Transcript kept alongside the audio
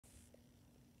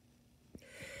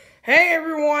Hey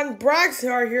everyone,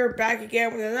 Braxar here, back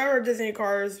again with another Disney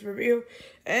Cars review.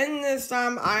 And this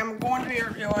time I'm going to be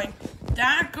reviewing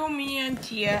Dinoco, Mia and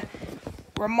Tia,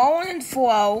 Ramone and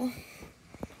Flo,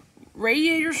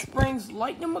 Radiator Springs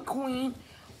Lightning McQueen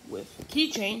with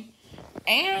keychain,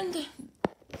 and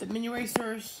the Mini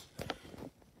Racers,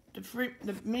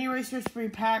 the Mini Racers free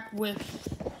pack with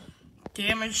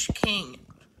Damaged King.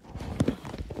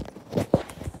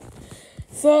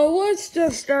 So let's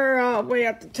just start way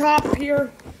at the top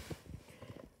here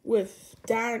with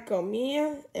Dinoco,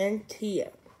 Mia, and Tia.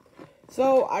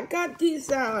 So I got these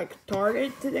at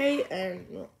Target today,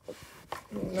 and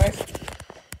nice.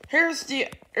 Here's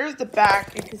the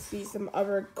back. You can see some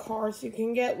other cars you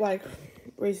can get, like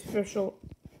Race Official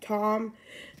Tom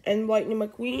and Lightning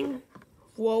McQueen,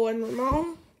 Flo and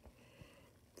Ramone,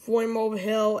 Floyd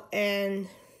Hill and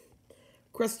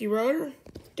Krusty Rotor,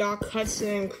 Doc Hudson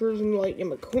and Cruising Lightning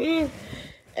McQueen,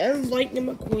 and Lightning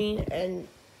McQueen and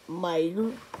Mike.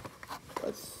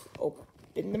 Let's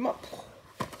open them up.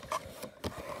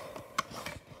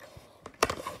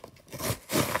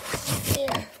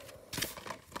 Yeah.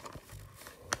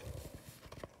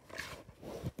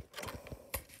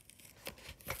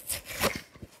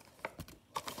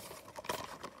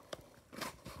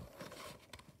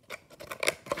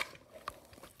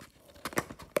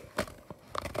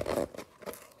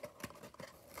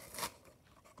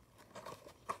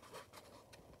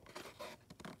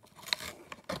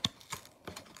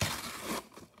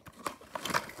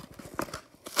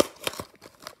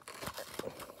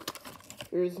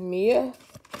 Here's Mia,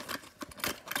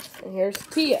 and here's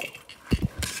Tia.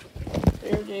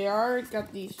 There they are.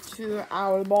 Got these two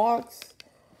out of the box.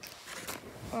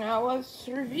 Now let's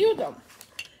review them.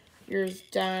 Here's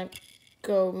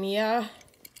Dinoco, Mia.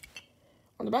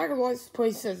 On the back of the license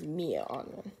plate says Mia on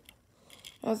it.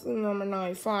 That's the number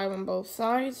 95 on both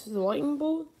sides. The lightning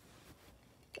bolt.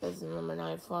 That's the number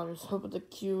 95. Let's hope with a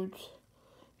cute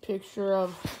picture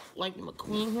of Lightning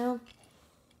McQueen here.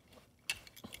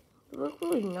 They look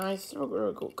really nice. They're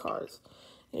really cool cars.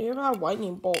 And you have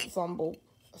lightning bolts on both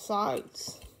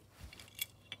sides.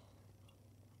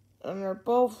 And they're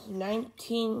both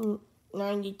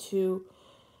 1992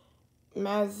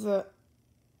 Mazda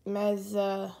Mine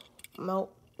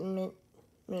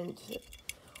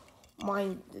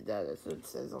did that, as it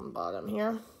says on the bottom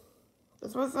here.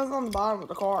 That's what it says on the bottom of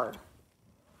the car.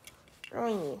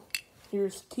 Really neat.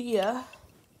 Here's Tia.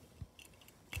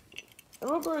 They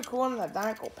look really cool in that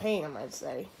Dinoco paint, I might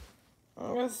say.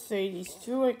 I'm gonna say these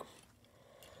two look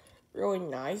really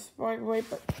nice, by the way,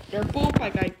 but they're both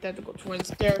like identical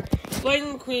twins. They're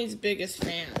Lightning McQueen's biggest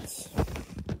fans.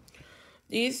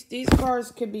 These cars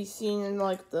could be seen in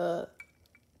like the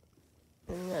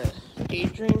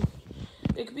Daydream.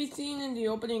 It could be seen in the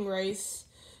opening race,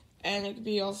 and it could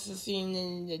be also seen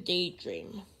in the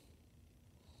Daydream.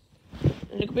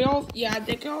 And it could be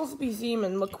they could also be seen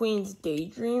in McQueen's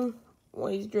Daydream.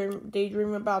 When he's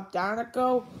daydreaming about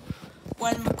Dinoco.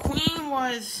 When McQueen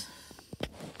was...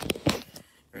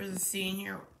 There's a scene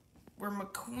here where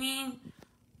McQueen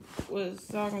was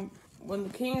talking... When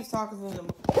the king is talking to the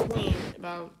McQueen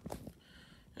about...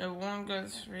 one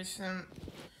guy's racing...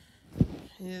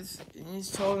 He's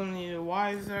told him, why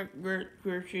is that great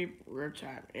shape, great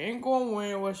time? Ain't going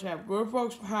win unless you have good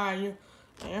folks behind you.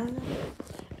 And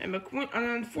McQueen, and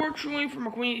unfortunately for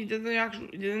McQueen, he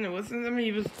didn't listen to them.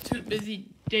 He was too busy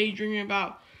daydreaming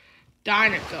about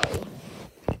Dinoco.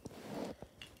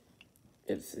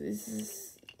 This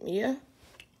is Mia,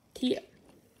 Tia.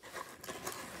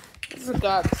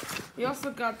 We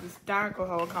also got this Dinoco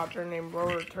helicopter named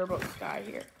Rotor Turbo Sky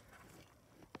here.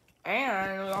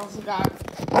 And we also got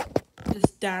this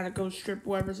Dinoco strip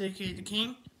webers, aka the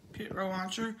King, pit row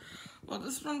launcher. Well,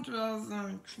 this is from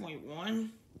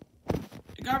 2021.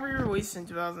 It got re-released in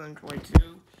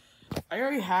 2022. I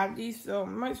already have these, so I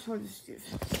might as well just use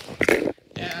it.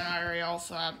 And I already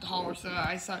also have the hauler, so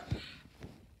I decided...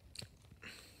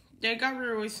 They got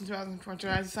re-released in 2022.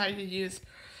 I decided to use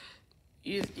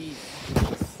these.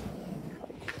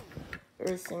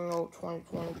 Every single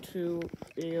 2022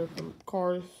 video from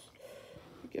cars.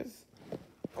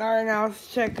 Alright, now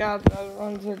let's check out the other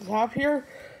ones at the top here.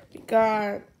 We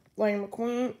got Lightning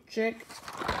McQueen, Chick,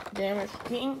 Damaged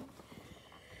King.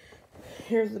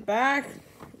 Here's the back.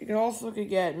 You can also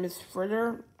get Miss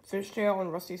Fritter, Fishtail,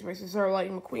 and Rusty's Racing Star,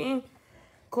 Lightning McQueen,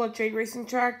 Clutch 8 Racing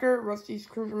Tractor, Rusty's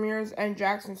Cruiser Mirrors, and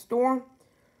Jackson Storm.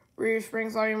 Radiator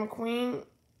Springs, Lightning McQueen,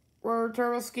 Rotor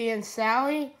Turbo Ski, and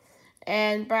Sally.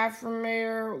 And Bathroom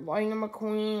Mayor, Lightning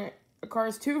McQueen, the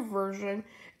Cars 2 version,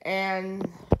 and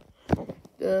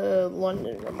the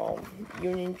London Ramone,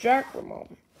 Union Jack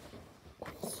Ramone.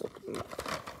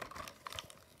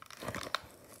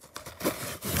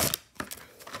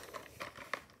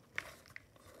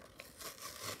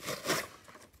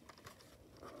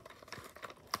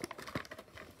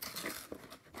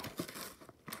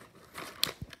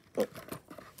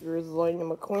 Here's Lightning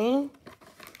McQueen.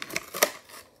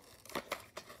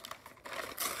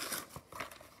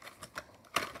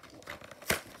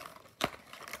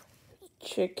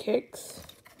 Chick Hicks.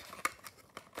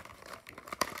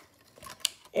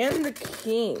 And the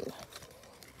King.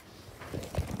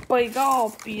 But he got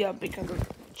all beat up because of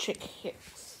Chick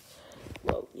Hicks.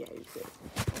 Well, yeah, he did.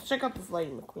 Let's check out this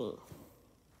Lightning McQueen.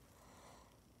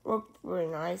 Look really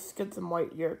nice. Get some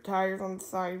white ear tires on the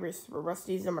side. Race for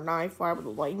Rusty's number 9, fly with a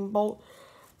lightning bolt.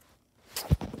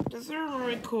 These are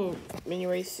really cool mini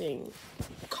racing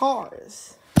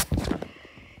cars.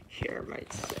 Here, I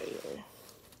might say.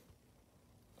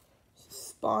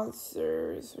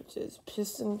 Sponsors, which is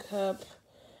Piston Cup,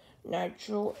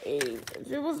 Nitro 8.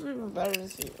 If it was even better to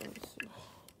see this.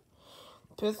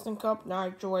 Piston Cup,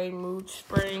 Nitro 8, Mood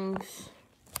Springs,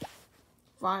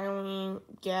 Violin,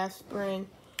 Gas Spring,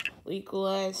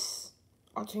 Leakless,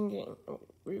 Alternating,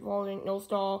 Revolving, No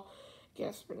Stall,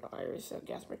 Gas Spring, Iris,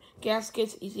 Gas Spring,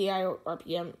 Gaskets, ECI,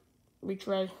 RPM,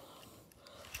 Retread,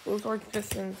 Loose Orange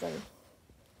Pistons, and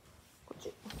what's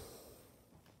it?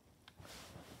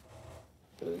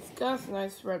 It's got a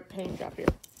nice red paint job here.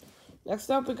 Next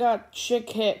up, we got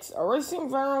Chick Hicks, a racing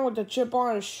veteran with a chip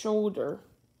on his shoulder.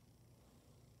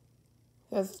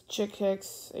 That's Chick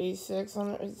Hicks, 86 on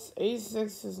it. It's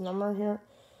 86 his number here.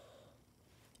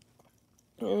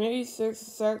 And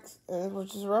 86,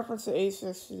 which is a reference to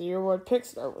 86, the year when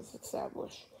Pixar was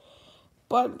established.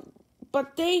 But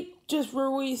they just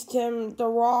released him the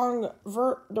wrong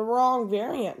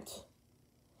variant.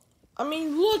 I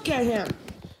mean, look at him.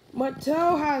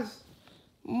 Mattel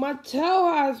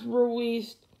has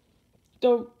released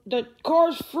the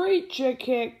Cars Free Chick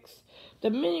Hicks,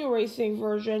 the mini racing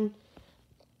version,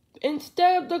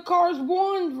 instead of the Cars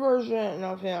 1 version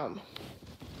of him.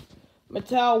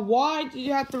 Mattel, why did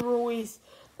you have to release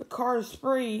the Cars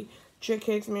Free Chick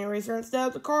Hicks mini racer instead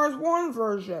of the Cars 1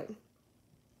 version?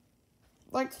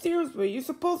 Like, seriously, you're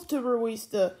supposed to release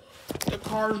the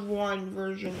Cars 1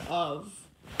 version of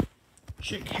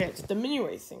Chick Hicks, the mini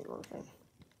racing version.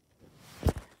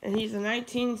 And he's a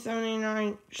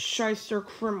 1979 Shyster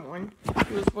Kremlin.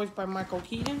 He was voiced by Michael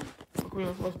Keaton. McQueen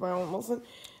was voiced by Owen Wilson.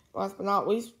 Last but not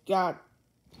least, and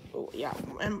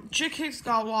Chick Hicks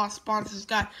got a lot of sponsors.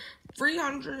 Got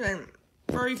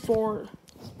 334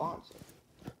 sponsors.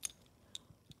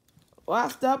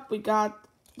 Last up, we got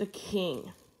the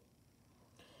King.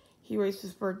 He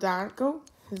races for Dinoco.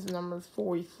 His number is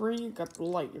 43. You got the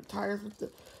lighter tires with the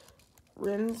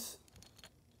rims.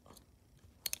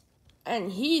 And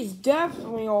he's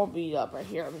definitely all beat up right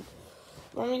here.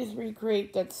 Let me just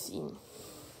recreate that scene.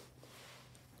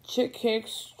 Chick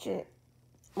Hicks.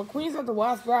 McQueen's at the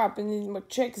last lap, and then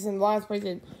Chick is in the last place,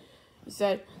 and he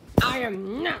said, "I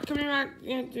am not coming back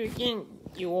into again,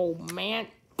 you old man."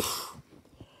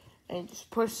 And he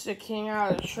just pushed the King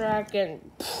out of the track,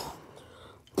 and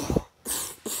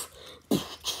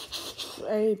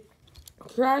a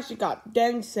crash. He got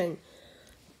dents and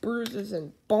bruises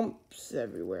and bumps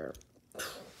everywhere.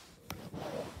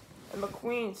 And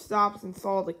McQueen stops and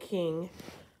saw the King.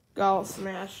 Got all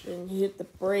smashed, and he hit the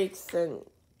brakes, and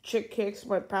Chick Hicks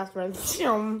went past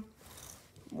him.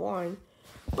 Won.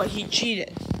 But he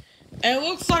cheated. And it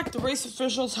looks like the race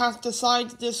officials have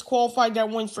decided to disqualify that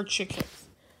win for Chick Hicks.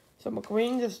 So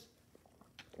McQueen just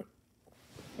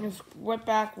went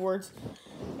backwards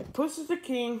and pushes the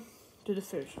King to the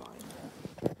finish line.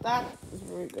 That is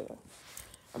really good.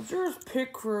 I'm sure his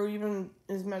pit crew, even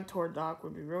his mentor Doc,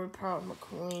 would be really proud of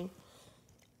McQueen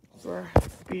for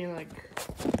being like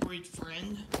a great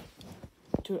friend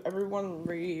to everyone in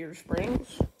Radiator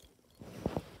Springs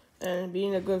and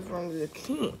being a good friend to the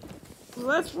King. So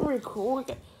that's really cool.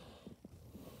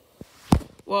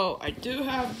 Well, I do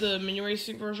have the mini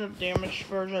racing version, damaged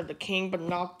version of the King, but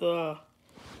not the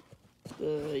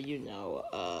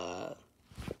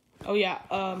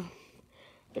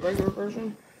regular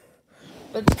version.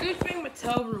 But the good thing,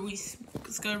 Mattel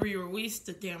is gonna re-release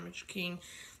the Damaged King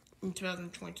in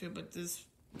 2022.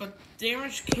 But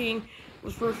Damaged King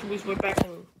was first released way back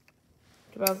in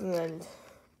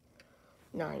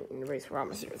 2009 in the Race for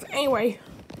Rama series. Anyway,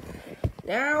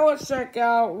 now let's check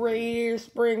out Radiator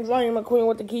Springs Lightning McQueen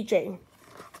with the keychain.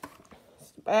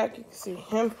 Back, you can see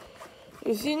him.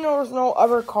 You see, there's no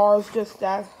other cars, just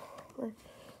that.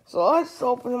 So let's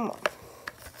open them up.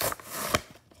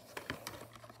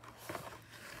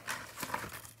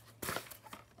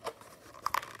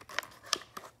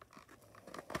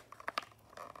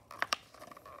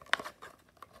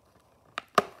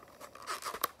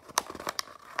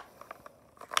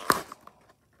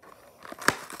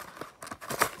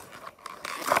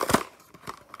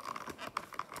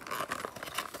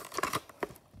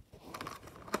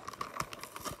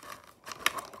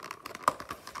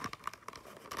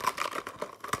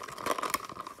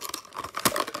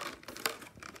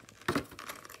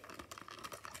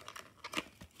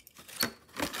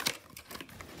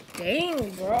 Dang,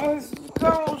 bro, this is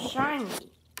so shiny. It's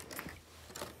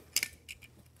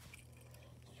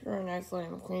very nice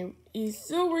lighting McQueen. He's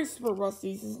still racing for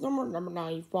Rusty. He's number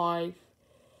 95. It's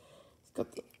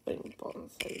got the thing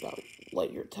buttons about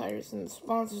light your tires, and the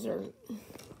sponsors are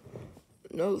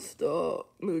No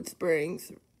Stop, Mood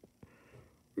Springs,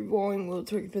 Revolving Little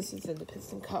Turkey Pistons, and the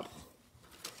Piston Cup.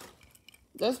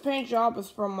 This paint job is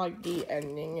from like the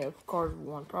ending of Card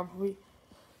 1, probably.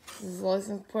 This is the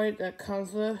license plate that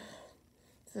comes with. It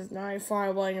says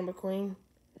 95 lighting McQueen.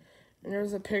 And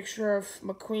there's a picture of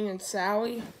McQueen and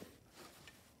Sally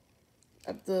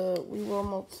at the We Will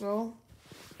Motel.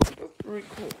 That's pretty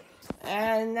cool.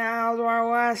 And now to our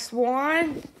last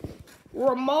one,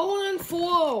 Ramone and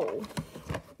Flo.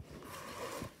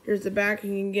 Here's the back.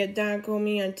 You can get Dinoco,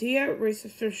 me, and Tia, race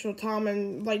official Tom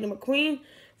and Lightning McQueen,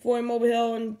 Floyd Mobile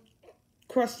Hill and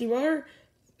Krusty Rudder,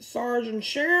 Sergeant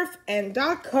Sheriff, and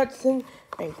Doc Hudson,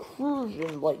 and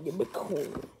Cruising Lightning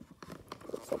McQueen.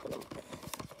 Let's open them.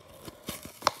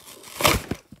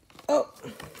 Oh,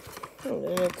 I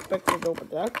didn't expect to open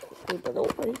that quickly, but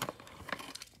okay.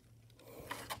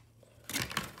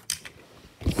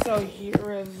 So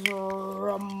here is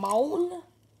Ramone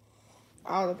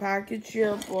out of the package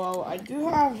here. Well, I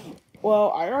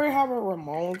already have a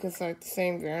Ramone because it's like the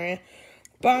same variant,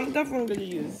 but I'm definitely going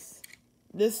to use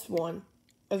this one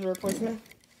as a replacement.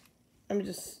 Let me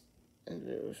just show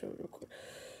it real quick.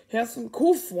 He has some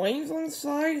cool flames on the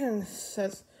side, and it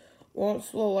says, Won't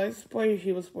Slow Life Play.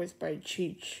 He was voiced by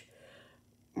Cheech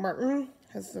Martin.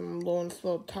 Has some low and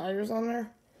slow tires on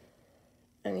there.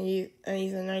 And he's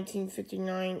a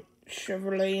 1959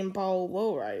 Chevrolet Impala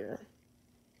lowrider.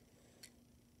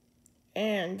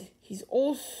 And he's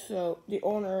also the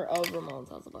owner of Ramone's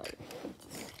House of Fire.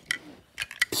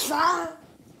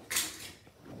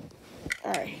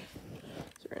 Alright.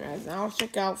 It's very nice. Now let's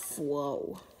check out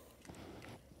Flo.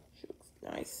 She looks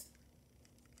nice.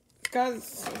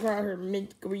 It's got her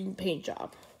mint green paint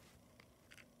job.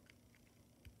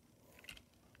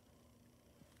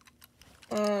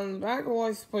 Back of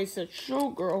license plate said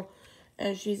Showgirl,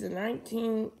 and she's a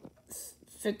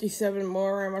 1957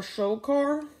 Motorama show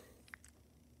car.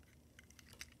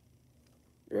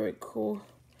 Really cool.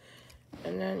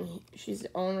 And then she's the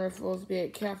owner of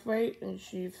Lesbian Cafe, and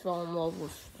she fell in love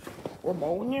with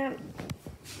Ramone.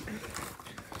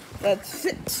 That's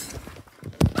it.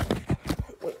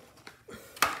 Wait.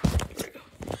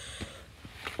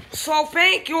 So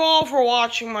thank you all for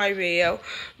watching my video.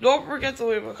 Don't forget to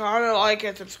leave a comment, like,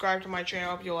 and subscribe to my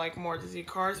channel if you like more Disney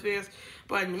Cars videos.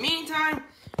 But in the meantime,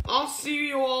 I'll see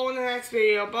you all in the next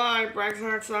video. Bye.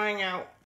 Braxton signing out.